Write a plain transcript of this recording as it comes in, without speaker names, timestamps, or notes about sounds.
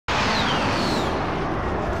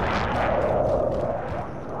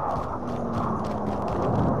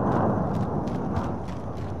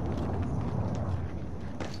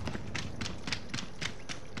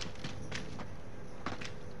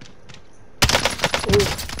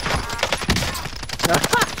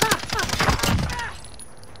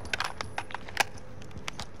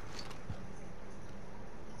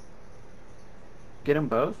Get them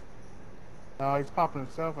both? No, he's popping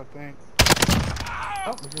himself, I think.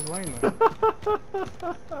 Oh, he's just laying there.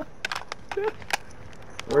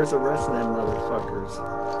 Where's the rest of them motherfuckers?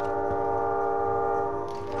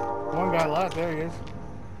 One guy left, there he is.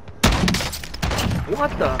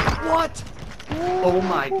 What the? What? Oh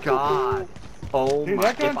my god. Oh Dude,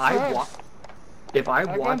 my. If I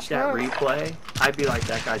watched that replay, I'd be like,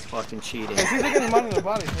 that guy's fucking cheating. Hey, he's getting money in the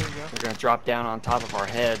body. There you go. We're gonna drop down on top of our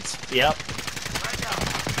heads. Yep.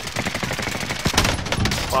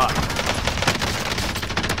 Fuck.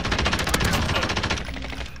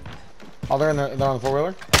 Oh, they're on the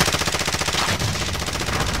four-wheeler?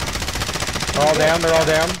 They're all down, they're all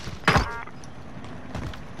down.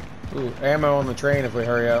 Ooh, ammo on the train if we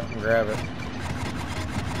hurry up and grab it.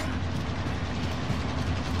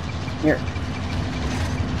 Here.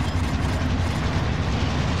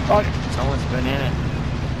 Fuck. Someone's been in it.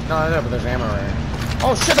 No, I know, but there's ammo right here.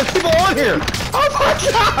 Oh shit, there's people on here! Oh my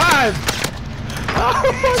god! Oh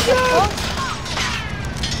my god!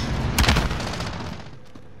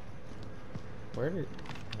 Where did...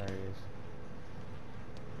 There he is.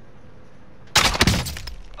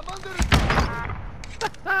 I'm under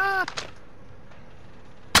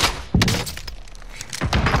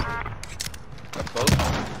Got both.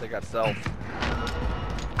 They got self.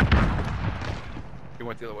 He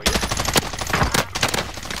went the other way.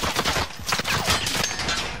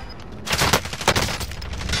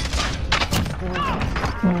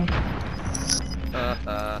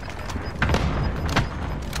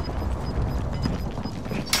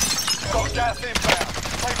 Got gas inbound.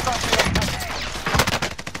 Play something on.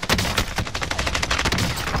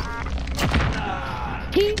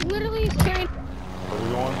 He literally is carrying. Where we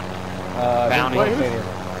going? Bounty.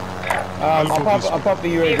 I'll pop the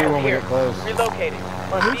UAV when we get close. Relocating.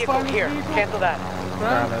 Vehicle here. Cancel that.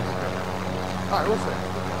 Alright, what's that?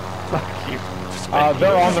 Fuck you.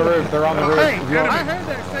 They're on the roof. They're on the roof. Hey, I heard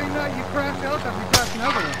that. Say no, you crashed out after you crashed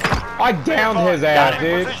another one. I downed his ass,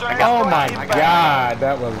 dude. Oh my god,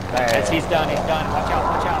 that was bad. Yes, he's done. He's done. Watch out.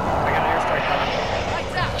 Watch out. I got an airstrike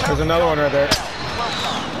coming. There's another one right there.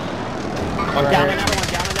 I'm down another one.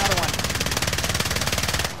 Down another one.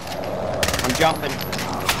 I'm jumping.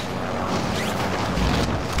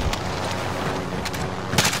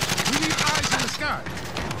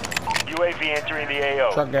 UAV entering the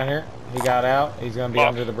AO. Truck down here. He got out. He's gonna be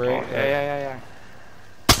under the bridge. Yeah.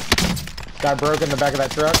 Guy broke in the back of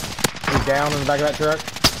that truck. He's down in the back of that truck.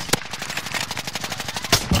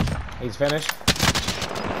 He's finished.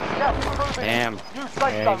 Damn.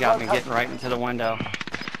 Yeah, he got me getting right into the window.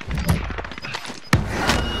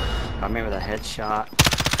 Got me with a headshot.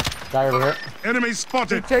 Guy over here. Enemy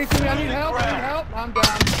spotted. They're chasing me. I need help. I'm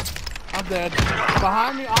down. I'm dead.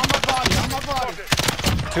 Behind me, on my body.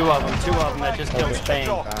 Two of them that just killed Spain.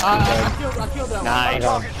 I killed that one. Nice.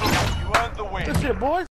 You earned the win. Good shit, boys.